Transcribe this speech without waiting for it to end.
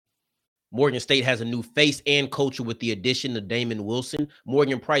Morgan State has a new face and culture with the addition of Damon Wilson.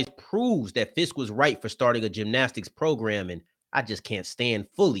 Morgan Price proves that Fisk was right for starting a gymnastics program, and I just can't stand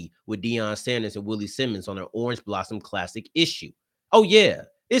fully with Deion Sanders and Willie Simmons on their Orange Blossom Classic issue. Oh yeah,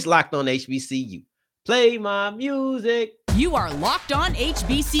 it's Locked On HBCU. Play my music. You are Locked On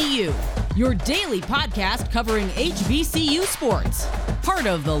HBCU, your daily podcast covering HBCU sports. Part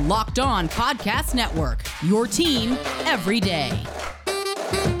of the Locked On Podcast Network, your team every day.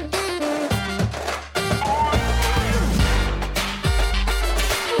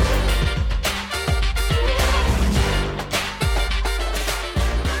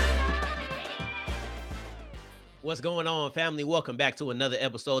 What's going on, family? Welcome back to another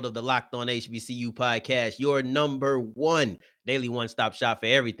episode of the Locked On HBCU podcast, your number one daily one-stop shop for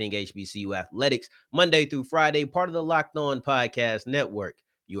everything HBCU athletics, Monday through Friday, part of the Locked On Podcast Network,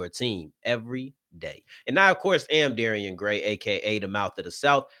 your team every day. And I, of course, am Darian Gray, a.k.a. the Mouth of the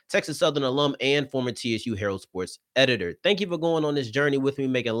South, Texas Southern alum and former TSU Herald Sports editor. Thank you for going on this journey with me,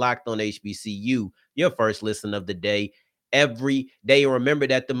 making Locked On HBCU your first listen of the day. Every day. And remember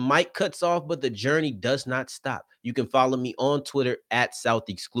that the mic cuts off, but the journey does not stop. You can follow me on Twitter at South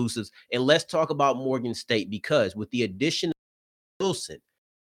Exclusives. And let's talk about Morgan State, because with the addition of Wilson,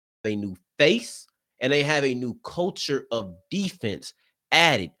 a new face and they have a new culture of defense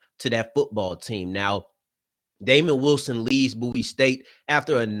added to that football team. Now, Damon Wilson leaves Bowie State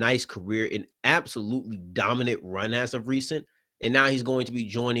after a nice career, an absolutely dominant run as of recent. And now he's going to be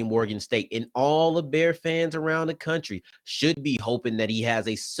joining Morgan State. And all the Bear fans around the country should be hoping that he has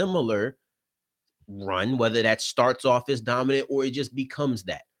a similar run, whether that starts off as dominant or it just becomes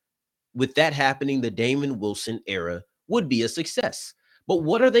that. With that happening, the Damon Wilson era would be a success. But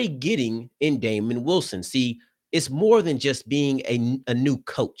what are they getting in Damon Wilson? See, it's more than just being a new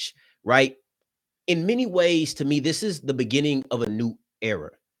coach, right? In many ways, to me, this is the beginning of a new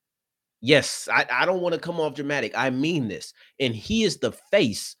era. Yes, I don't want to come off dramatic. I mean this. And he is the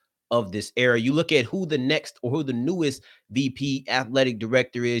face of this era. You look at who the next or who the newest VP athletic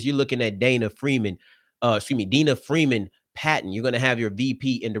director is. You're looking at Dina Freeman Patton. You're going to have your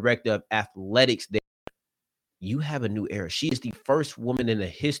VP and director of athletics there. You have a new era. She is the first woman in the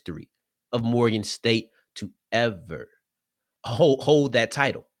history of Morgan State to ever hold that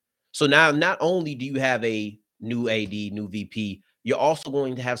title. So now not only do you have a new AD, new VP, you're also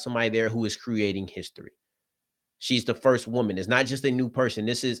going to have somebody there who is creating history. She's the first woman. It's not just a new person.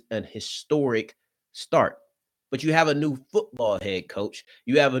 This is an historic start. But you have a new football head coach.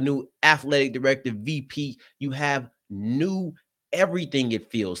 You have a new athletic director, VP. You have new everything, it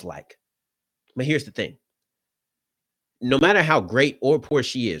feels like. But here's the thing. No matter how great or poor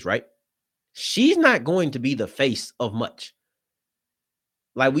she is, right? She's not going to be the face of much.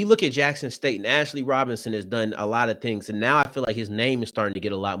 Like, we look at Jackson State, and Ashley Robinson has done a lot of things, and now I feel like his name is starting to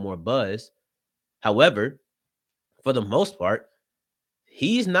get a lot more buzz. However, for the most part,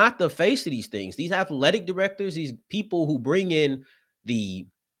 he's not the face of these things. These athletic directors, these people who bring in the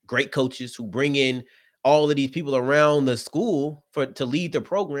great coaches, who bring in all of these people around the school to lead the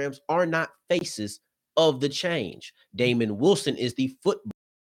programs, are not faces of the change. Damon Wilson is the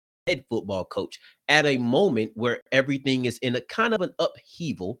head football coach at a moment where everything is in a kind of an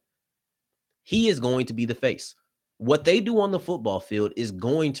upheaval. He is going to be the face. What they do on the football field is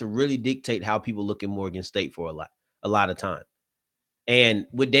going to really dictate how people look at Morgan State for a lot of time. And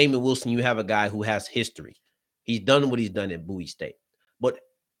with Damon Wilson, you have a guy who has history. He's done what he's done at Bowie State. But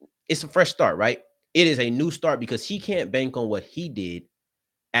it's a fresh start, right? It is a new start, because he can't bank on what he did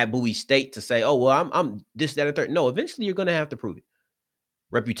at Bowie State to say, oh, well, I'm this, that, and third. No, eventually you're going to have to prove it.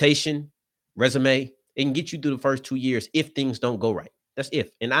 Reputation, resume, it can get you through the first 2 years if things don't go right. That's if.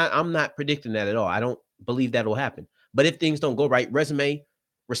 And I'm not predicting that at all. I don't believe that will happen. But if things don't go right, resume,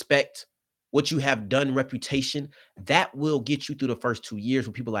 respect, what you have done, reputation, that will get you through the first 2 years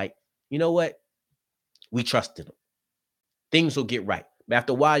where people are like, you know what? We trusted them. Things will get right. But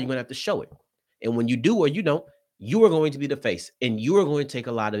after a while, you're going to have to show it. And when you do or you don't, you are going to be the face, and you are going to take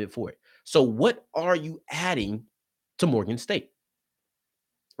a lot of it for it. So what are you adding to Morgan State?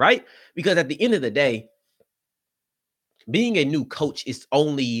 Right? Because at the end of the day, being a new coach is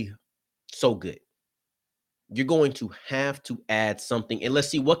only so good. You're going to have to add something. And let's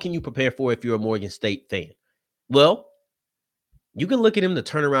see, what can you prepare for if you're a Morgan State fan? Well, you can look at him to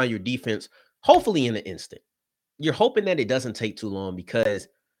turn around your defense, hopefully in an instant. You're hoping that it doesn't take too long, because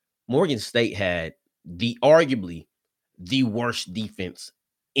Morgan State had arguably the worst defense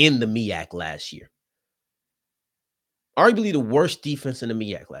in the MEAC last year. Arguably the worst defense in the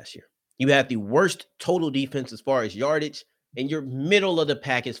MEAC last year. You have the worst total defense as far as yardage, and you're middle of the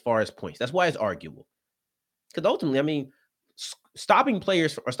pack as far as points. That's why it's arguable. Because ultimately, I mean, stopping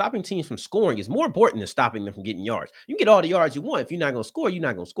players or stopping teams from scoring is more important than stopping them from getting yards. You can get all the yards you want. If you're not going to score, you're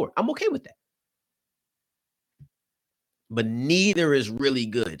not going to score. I'm okay with that. But neither is really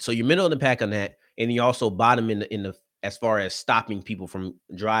good. So you're middle of the pack on that, and you also bottom in the as far as stopping people from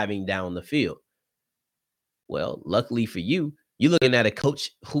driving down the field. Well, luckily for you, you're looking at a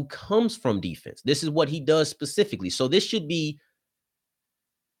coach who comes from defense. This is what he does specifically. So this should be,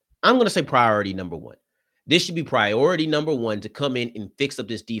 I'm going to say priority number one. This should be priority number one to come in and fix up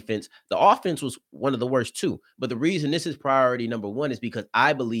this defense. The offense was one of the worst too. But the reason this is priority number one is because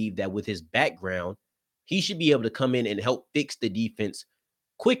I believe that with his background, he should be able to come in and help fix the defense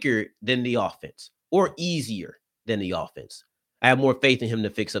quicker than the offense or easier than the offense. I have more faith in him to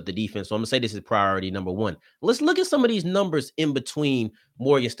fix up the defense. So I'm going to say this is priority number one. Let's look at some of these numbers in between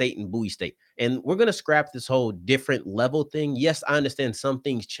Morgan State and Bowie State. And we're going to scrap this whole different level thing. Yes, I understand some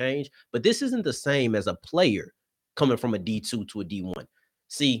things change, but this isn't the same as a player coming from a D2 to a D1.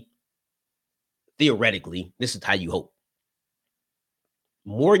 See, theoretically, this is how you hope.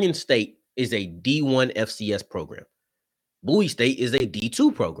 Morgan State is a D1 FCS program. Bowie State is a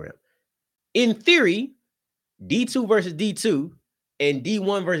D2 program. In theory, D2 versus D2 and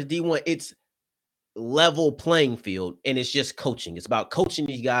D1 versus D1, it's level playing field, and it's just coaching. It's about coaching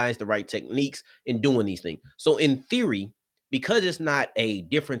these guys the right techniques and doing these things. So in theory, because it's not a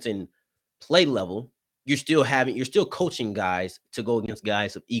difference in play level, you're still coaching guys to go against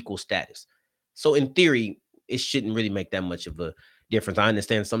guys of equal status. So in theory, it shouldn't really make that much of a difference. I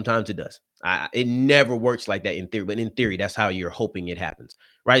understand sometimes it does. It never works like that in theory, but in theory, that's how you're hoping it happens,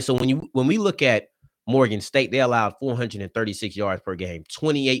 right? So when we look at Morgan State, they allowed 436 yards per game,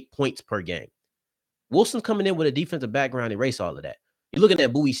 28 points per game. Wilson's coming in with a defensive background, erase all of that. You're looking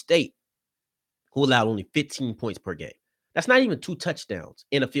at Bowie State, who allowed only 15 points per game. That's not even 2 touchdowns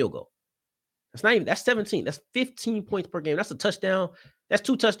in a field goal. That's 17. That's 15 points per game. That's a touchdown. That's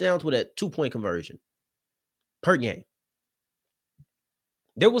 2 touchdowns with a 2-point conversion per game.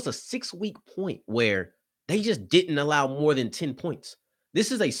 There was a 6-week point where they just didn't allow more than 10 points.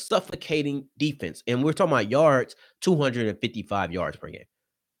 This is a suffocating defense. And we're talking about yards, 255 yards per game.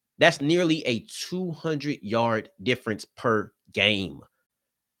 That's nearly a 200-yard difference per game.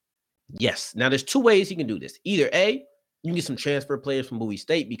 Yes. Now, there's 2 ways you can do this. Either A, you can get some transfer players from Bowie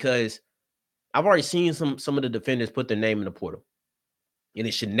State, because I've already seen some of the defenders put their name in the portal. And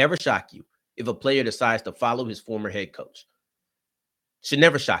it should never shock you if a player decides to follow his former head coach. Should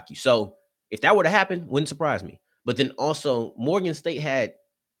never shock you. So if that were to happen, wouldn't surprise me. But then also, Morgan State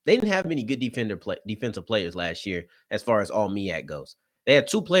they didn't have many good defensive players last year as far as all MEAC goes. They had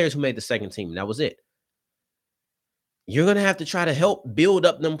 2 players who made the second team, and that was it. You're going to have to try to help build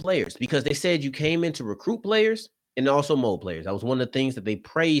up them players, because they said you came in to recruit players and also mold players. That was one of the things that they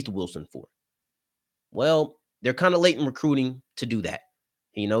praised Wilson for. Well, they're kind of late in recruiting to do that.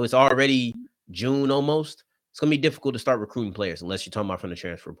 You know, it's already June almost. It's going to be difficult to start recruiting players unless you're talking about from the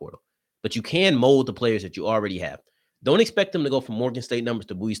transfer portal. But you can mold the players that you already have. Don't expect them to go from Morgan State numbers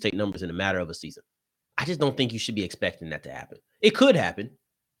to Bowie State numbers in a matter of a season. I just don't think you should be expecting that to happen. It could happen,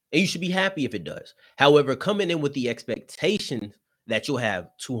 and you should be happy if it does. However, coming in with the expectation that you'll have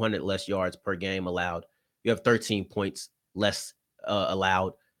 200 less yards per game allowed, you have 13 points less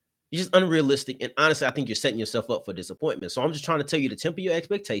allowed, it's just unrealistic. And honestly, I think you're setting yourself up for disappointment. So I'm just trying to tell you to temper your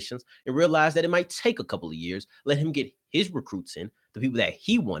expectations and realize that it might take a couple of years. Let him get his recruits in, the people that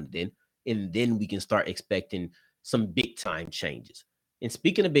he wanted in, and then we can start expecting some big-time changes. And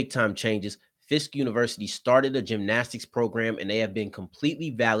speaking of big-time changes, Fisk University started a gymnastics program, and they have been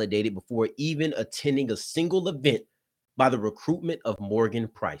completely validated before even attending a single event by the recruitment of Morgan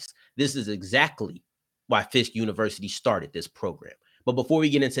Price. This is exactly why Fisk University started this program. But before we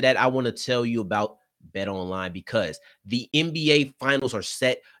get into that, I want to tell you about BetOnline, because the NBA Finals are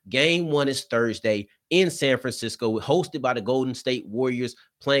set. Game 1 is Thursday in San Francisco, hosted by the Golden State Warriors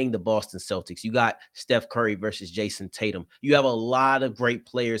playing the Boston Celtics. You got Steph Curry versus Jason Tatum. You have a lot of great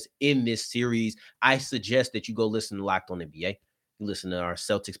players in this series. I suggest that you go listen to Locked On NBA. You listen to our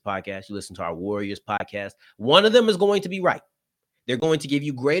Celtics podcast. You listen to our Warriors podcast. One of them is going to be right. They're going to give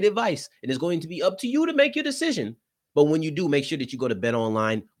you great advice, and it's going to be up to you to make your decision. But when you do, make sure that you go to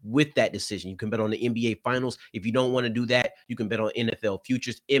BetOnline with that decision. You can bet on the NBA Finals. If you don't want to do that, you can bet on NFL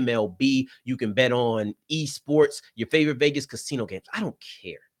futures, MLB. You can bet on esports, your favorite Vegas casino games. I don't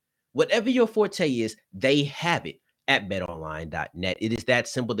care. Whatever your forte is, they have it at betonline.net. It is that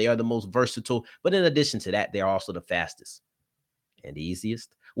simple. They are the most versatile. But in addition to that, they are also the fastest and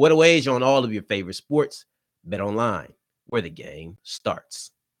easiest. What a wager on all of your favorite sports. BetOnline, where the game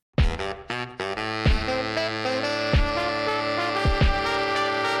starts.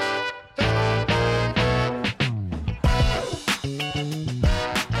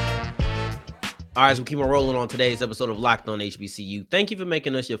 All right, so we keep on rolling on today's episode of Locked On HBCU. Thank you for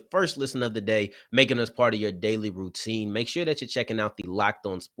making us your first listen of the day, making us part of your daily routine. Make sure that you're checking out the Locked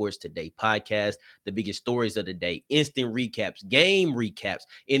On Sports Today podcast, the biggest stories of the day, instant recaps, game recaps,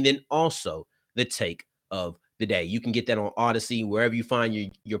 and then also the take of the day. You can get that on Odyssey, wherever you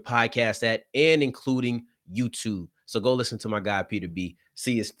find your podcast at, and including YouTube. So go listen to my guy, Peter B.,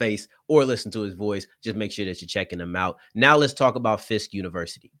 see his face, or listen to his voice. Just make sure that you're checking him out. Now let's talk about Fisk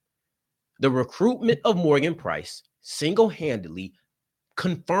University. The recruitment of Morgan Price single-handedly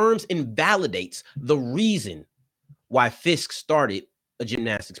confirms and validates the reason why Fisk started a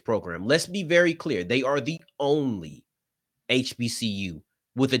gymnastics program. Let's be very clear. They are the only HBCU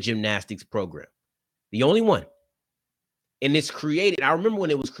with a gymnastics program. The only one. And it's created. I remember when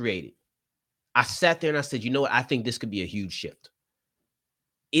it was created. I sat there and I said, you know what? I think this could be a huge shift.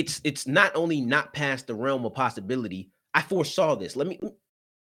 It's not only not past the realm of possibility. I foresaw this. Let me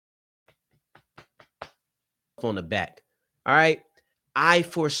on the back. All right. I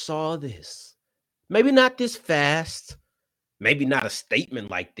foresaw this. Maybe not this fast. Maybe not a statement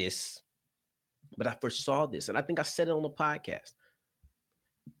like this. But I foresaw this. And I think I said it on the podcast.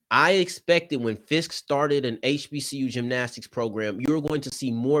 I expected when Fisk started an HBCU gymnastics program, you were going to see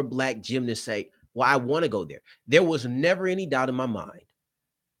more black gymnasts say, well, I want to go there. There was never any doubt in my mind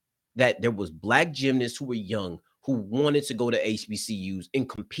that there was black gymnasts who were young who wanted to go to HBCUs and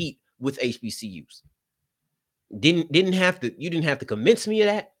compete with HBCUs. You didn't have to convince me of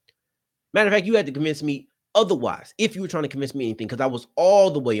that. Matter of fact, you had to convince me otherwise if you were trying to convince me anything, because I was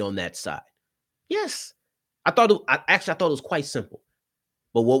all the way on that side. Yes, I thought it was quite simple.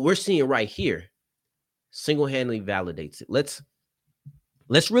 But what we're seeing right here single-handedly validates it.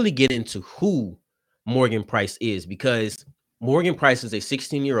 Let's really get into who Morgan Price is, because Morgan Price is a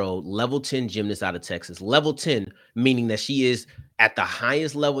 16-year-old level 10 gymnast out of Texas. Level 10, meaning that she is at the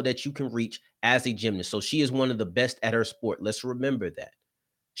highest level that you can reach as a gymnast. So she is one of the best at her sport. Let's remember that.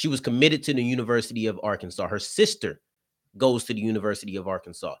 She was committed to the University of Arkansas. Her sister goes to the University of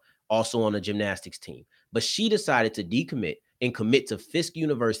Arkansas, also on a gymnastics team. But she decided to decommit and commit to Fisk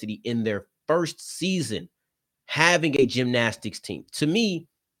University in their first season, having a gymnastics team. To me,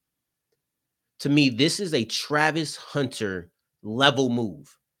 this is a Travis Hunter level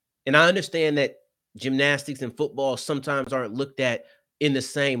move. And I understand that gymnastics and football sometimes aren't looked at in the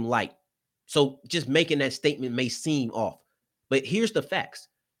same light. So just making that statement may seem off. But here's the facts.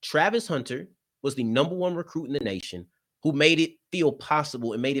 Travis Hunter was the #1 recruit in the nation who made it feel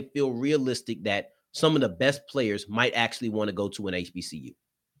possible and made it feel realistic that some of the best players might actually want to go to an HBCU,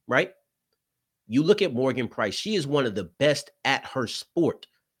 right? You look at Morgan Price. She is one of the best at her sport.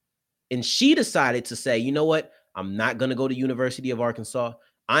 And she decided to say, you know what? I'm not going to go to University of Arkansas.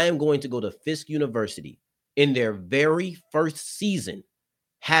 I am going to go to Fisk University in their very first season,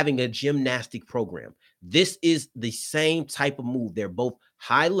 having a gymnastic program. This is the same type of move. They're both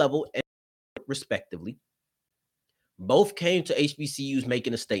high level and respectively. Both came to HBCUs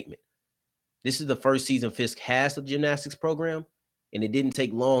making a statement. This is the first season Fisk has a gymnastics program, and it didn't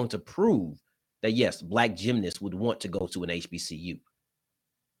take long to prove that, yes, black gymnasts would want to go to an HBCU.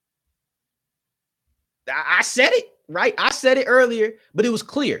 I said it, right? I said it earlier, but it was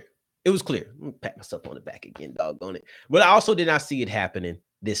clear. It was clear. I'm gonna pat myself on the back again, doggone it. But I also did not see it happening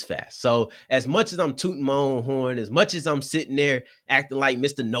this fast. So as much as I'm tooting my own horn, as much as I'm sitting there acting like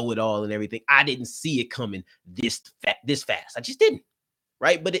Mr. Know-It-All and everything, I didn't see it coming this fast. I just didn't,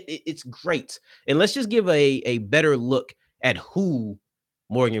 right? But it's great. And let's just give a better look at who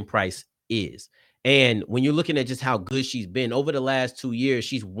Morgan Price is. And when you're looking at just how good she's been over the last 2 years,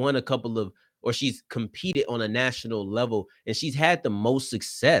 she's won a couple of, or she's competed on a national level, and she's had the most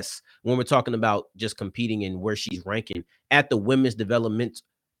success when we're talking about just competing and where she's ranking at the women's development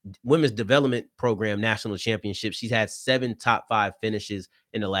program national championship. She's had 7 top 5 finishes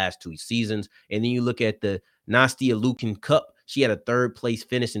in the last 2 seasons. And then you look at the Nastia Lukin Cup. She had a 3rd place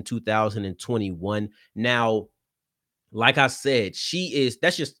finish in 2021. Now, like I said,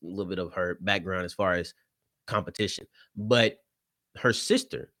 that's just a little bit of her background as far as competition. But her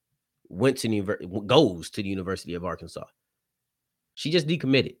sister goes to the University of Arkansas. She just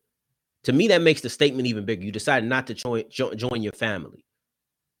decommitted. To me, that makes the statement even bigger. You decided not to join your family.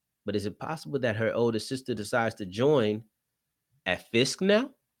 But is it possible that her older sister decides to join at Fisk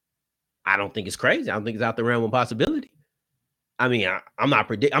now? I don't think it's crazy. I don't think it's out the realm of possibility. I mean, I'm not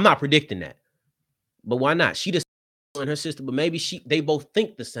predicting that. But why not? She decided to join her sister, but maybe they both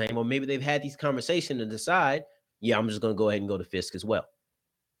think the same, or maybe they've had these conversations and decide, yeah, I'm just going to go ahead and go to Fisk as well.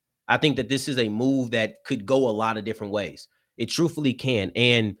 I think that this is a move that could go a lot of different ways. It truthfully can.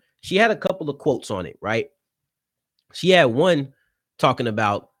 And she had a couple of quotes on it, right? She had one talking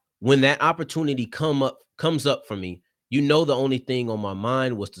about When that opportunity comes up for me, you know, the only thing on my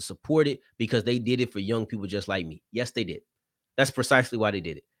mind was to support it because they did it for young people just like me. Yes, they did. That's precisely why they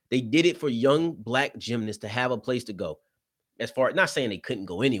did it. They did it for young Black gymnasts to have a place to go. As far, not saying they couldn't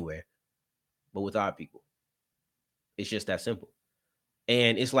go anywhere, but with our people, it's just that simple.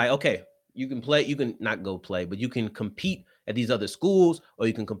 And it's like, okay, you can play, you can not go play, but you can compete at these other schools, or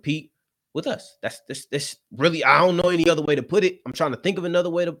you can compete with us. That's this really, I don't know any other way to put it. I'm trying to think of another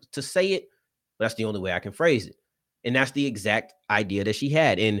way to say it, but that's the only way I can phrase it. And that's the exact idea that she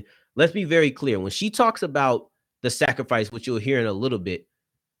had. And let's be very clear. When she talks about the sacrifice, which you'll hear in a little bit,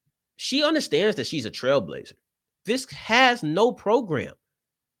 she understands that she's a trailblazer. This has no program.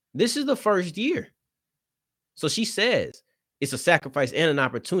 This is the first year. So she says it's a sacrifice and an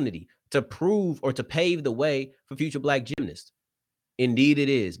opportunity to prove or to pave the way for future Black gymnasts. Indeed, it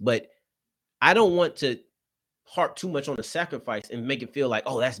is. But I don't want to harp too much on the sacrifice and make it feel like,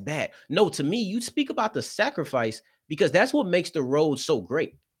 oh, that's bad. No, to me, you speak about the sacrifice because that's what makes the road so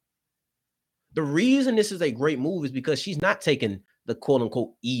great. The reason this is a great move is because she's not taking the quote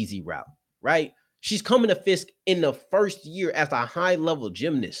unquote easy route, right? She's coming to Fisk in the first year as a high level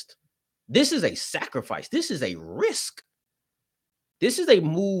gymnast. This is a sacrifice. This is a risk. This is a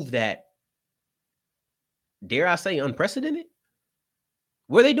move that, dare I say, unprecedented.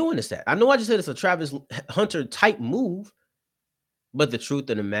 Where are they doing this at? I know I just said it's a Travis Hunter type move, but the truth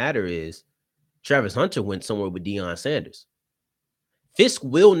of the matter is Travis Hunter went somewhere with Deion Sanders. Fisk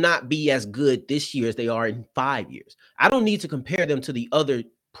will not be as good this year as they are in 5 years. I don't need to compare them to the other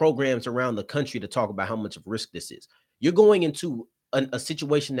programs around the country to talk about how much of risk this is. You're going into a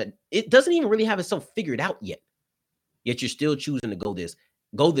situation that it doesn't even really have itself figured out yet. Yet you're still choosing to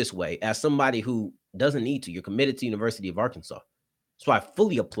go this way as somebody who doesn't need to. You're committed to University of Arkansas. So I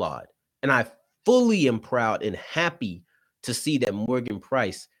fully applaud, and I fully am proud and happy to see that Morgan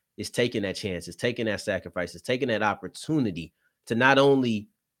Price is taking that chance, is taking that sacrifice, is taking that opportunity to not only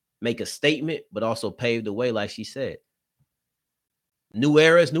make a statement, but also pave the way, like she said. New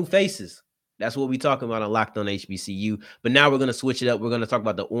eras, new faces. That's what we're talking about on Locked On HBCU. But now we're going to switch it up. We're going to talk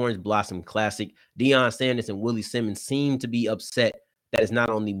about the Orange Blossom Classic. Deion Sanders and Willie Simmons seem to be upset that it's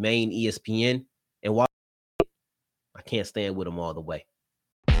not on the main ESPN. And while I can't stand with them all the way.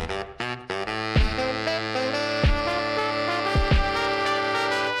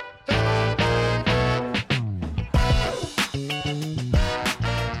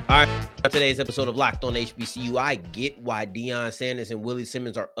 All right, today's episode of Locked On HBCU. I get why Deion Sanders and Willie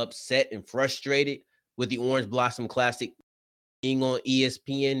Simmons are upset and frustrated with the Orange Blossom Classic being on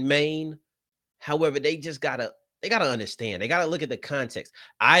ESPN main. However, they gotta understand. They gotta look at the context.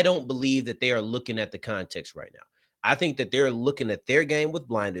 I don't believe that they are looking at the context right now. I think that they're looking at their game with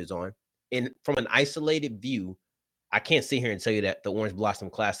blinders on. And from an isolated view, I can't sit here and tell you that the Orange Blossom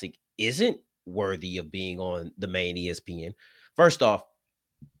Classic isn't worthy of being on the main ESPN. First off,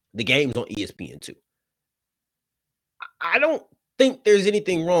 the game's on ESPN2. I don't think there's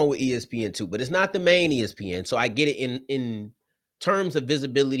anything wrong with ESPN2, but it's not the main ESPN. So I get it in terms of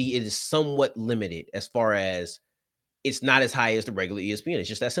visibility, it is somewhat limited as far as it's not as high as the regular ESPN. It's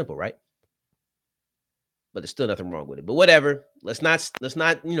just that simple, right? But there's still nothing wrong with it. But whatever. Let's not,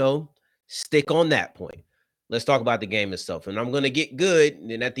 stick on that point. Let's talk about the game itself. And I'm going to get good,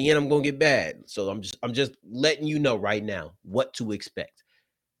 and then at the end I'm going to get bad. So I'm just letting you know right now what to expect.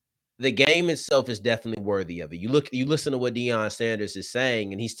 The game itself is definitely worthy of it. You listen to what Deion Sanders is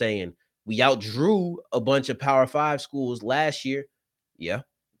saying, and he's saying we outdrew a bunch of Power 5 schools last year. Yeah,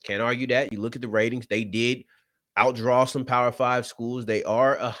 can't argue that. You look at the ratings, they did outdraw some Power 5 schools. They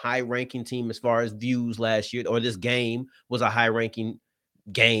are a high-ranking team as far as views last year, or this game was a high-ranking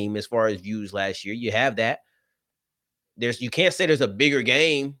game as far as views last year. You have that. You can't say there's a bigger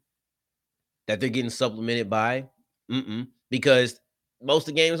game that they're getting supplemented by, because most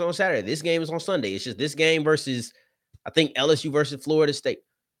of the games are on Saturday. This game is on Sunday. It's just this game versus, I think, LSU versus Florida State.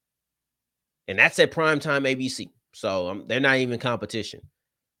 And that's at primetime ABC. So they're not even competition.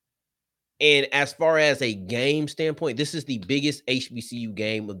 And as far as a game standpoint, this is the biggest HBCU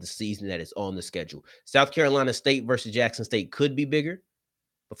game of the season that is on the schedule. South Carolina State versus Jackson State could be bigger.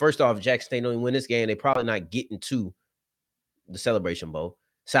 But first off, if Jackson State don't win this game, they're probably not getting to the Celebration Bowl.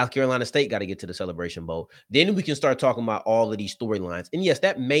 South Carolina State got to get to the Celebration Bowl. Then we can start talking about all of these storylines. And yes,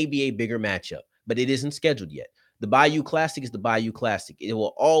 that may be a bigger matchup, but it isn't scheduled yet. The Bayou Classic is the Bayou Classic. It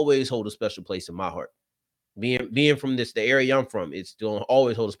will always hold a special place in my heart. Being from the area I'm from, it's still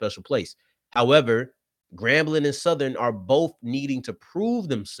always hold a special place. However, Grambling and Southern are both needing to prove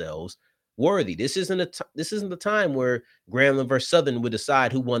themselves worthy. This isn't the time where Grambling versus Southern would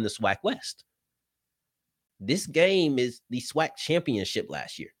decide who won the SWAC West. This game is the SWAC championship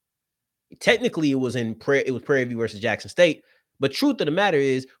last year. Technically, it was Prairie View versus Jackson State. But truth of the matter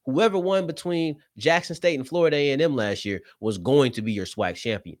is, whoever won between Jackson State and Florida A&M last year was going to be your SWAC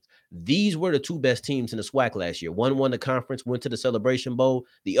champions. These were the two best teams in the SWAC last year. One won the conference, went to the Celebration Bowl.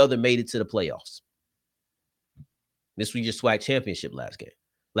 The other made it to the playoffs. This was your SWAC championship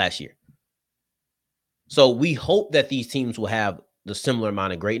last year. So we hope that these teams will have the similar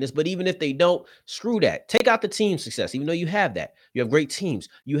amount of greatness, but even if they don't, screw that. Take out the team success, even though you have that. You have great teams.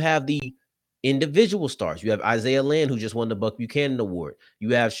 You have the individual stars. You have Isaiah Land, who just won the Buck Buchanan Award.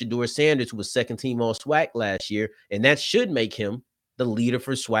 You have Shedeur Sanders, who was second team all SWAC last year, and that should make him the leader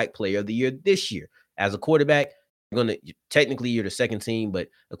for SWAC Player of the Year this year. As a quarterback, technically you're the second team, but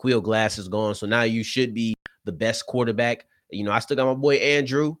Aqeel Glass is gone, so now you should be the best quarterback. You know, I still got my boy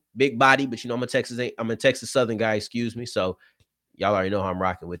Andrew, big body, but you know, I'm a Texas Southern guy, excuse me. So y'all already know how I'm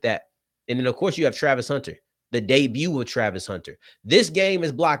rocking with that. And then of course you have Travis Hunter, the debut of Travis Hunter. This game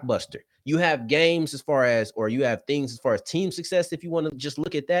is blockbuster. You have games you have things as far as team success. If you want to just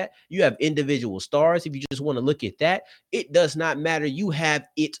look at that, you have individual stars. If you just want to look at that, it does not matter. You have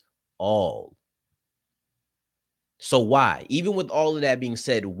it all. So why, even with all of that being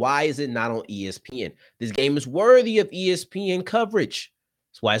said, why is it not on ESPN? This game is worthy of ESPN coverage.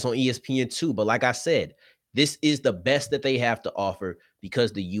 That's why it's on ESPN2. But like I said, this is the best that they have to offer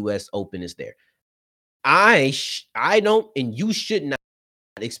because the U.S. Open is there. I don't, and you should not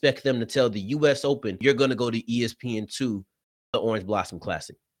expect them to tell the U.S. Open, you're going to go to ESPN2, the Orange Blossom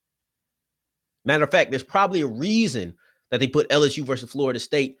Classic. Matter of fact, there's probably a reason that they put LSU versus Florida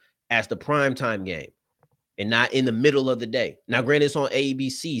State as the primetime game and not in the middle of the day. Now, granted, it's on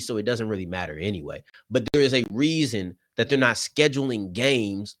ABC, so it doesn't really matter anyway. But there is a reason that they're not scheduling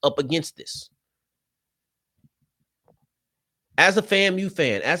games up against this. As a FAMU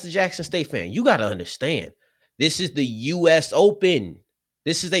fan, as a Jackson State fan, you got to understand, this is the U.S. Open.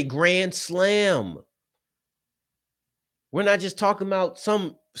 This is a grand slam. We're not just talking about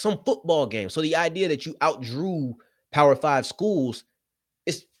some football game. So the idea that you outdrew Power 5 schools,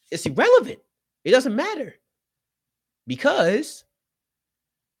 it's irrelevant. It doesn't matter. Because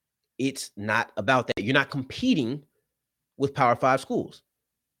it's not about that. You're not competing with Power 5 schools.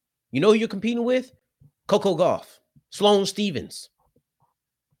 You know who you're competing with? Coco Gauff, Sloane Stephens.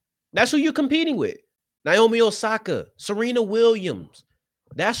 That's who you're competing with. Naomi Osaka, Serena Williams.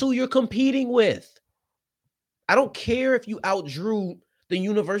 That's who you're competing with. I don't care if you outdrew the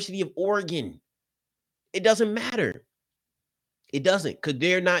University of Oregon. It doesn't matter. It doesn't, because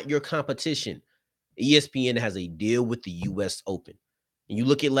they're not your competition. ESPN has a deal with the U.S. Open. And you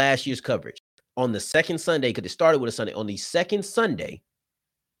look at last year's coverage. On the second Sunday, because it started with a Sunday, on the second Sunday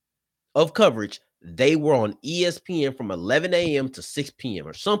of coverage, they were on ESPN from 11 a.m. to 6 p.m.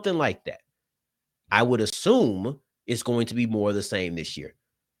 or something like that. I would assume it's going to be more of the same this year.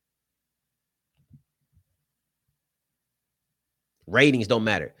 Ratings don't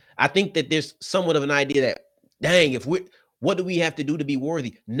matter. I think that there's somewhat of an idea that, dang, what do we have to do to be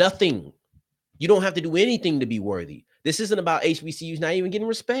worthy? Nothing. You don't have to do anything to be worthy. This isn't about HBCUs not even getting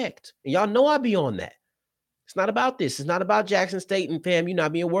respect. And y'all know I'll be on that. It's not about this. It's not about Jackson State and FAMU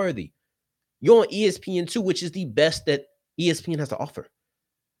not being worthy. You're on ESPN2, which is the best that ESPN has to offer.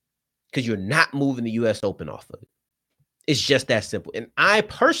 Because you're not moving the U.S. Open off of it. It's just that simple. And I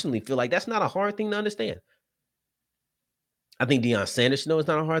personally feel like that's not a hard thing to understand. I think Deion Sanders should know it's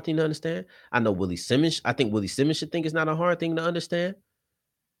not a hard thing to understand. I know Willie Simmons. I think Willie Simmons should think it's not a hard thing to understand.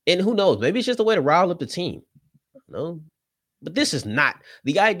 And who knows? Maybe it's just a way to rile up the team. No, but this is not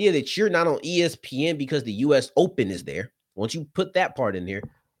the idea that you're not on ESPN because the U.S. Open is there. Once you put that part in there,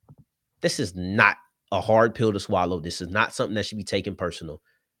 this is not a hard pill to swallow. This is not something that should be taken personal.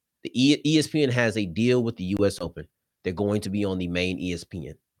 The ESPN has a deal with the U.S. Open. They're going to be on the main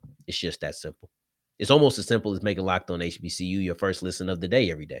ESPN. It's just that simple. It's almost as simple as making Locked On HBCU your first listen of the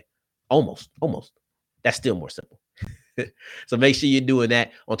day every day. Almost. That's still more simple. So make sure you're doing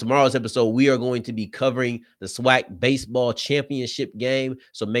that. On tomorrow's episode, we are going to be covering the SWAC baseball championship game.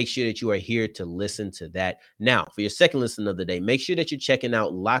 So make sure that you are here to listen to that. Now, for your second listen of the day, make sure that you're checking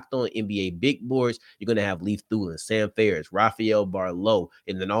out Locked On NBA Big Boards. You're going to have Leif Thulin, Sam Ferris, Rafael Barlow,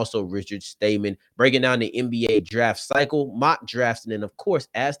 and then also Richard Stamen breaking down the NBA draft cycle, mock drafts, and then, of course,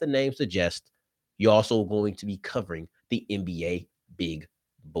 as the name suggests, you're also going to be covering the NBA Big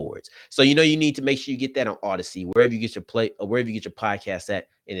Boards. So you need to make sure you get that on Odyssey, wherever you get your podcast at,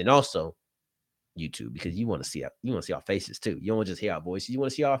 and then also YouTube, because you want to see our faces too. You don't want to just hear our voices, you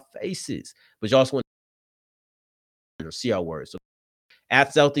want to see our faces, but you also want to see our words. So at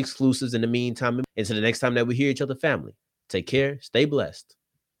Celtics exclusives in the meantime, until the next time that we hear each other, family, take care, stay blessed.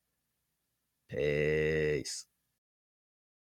 Peace.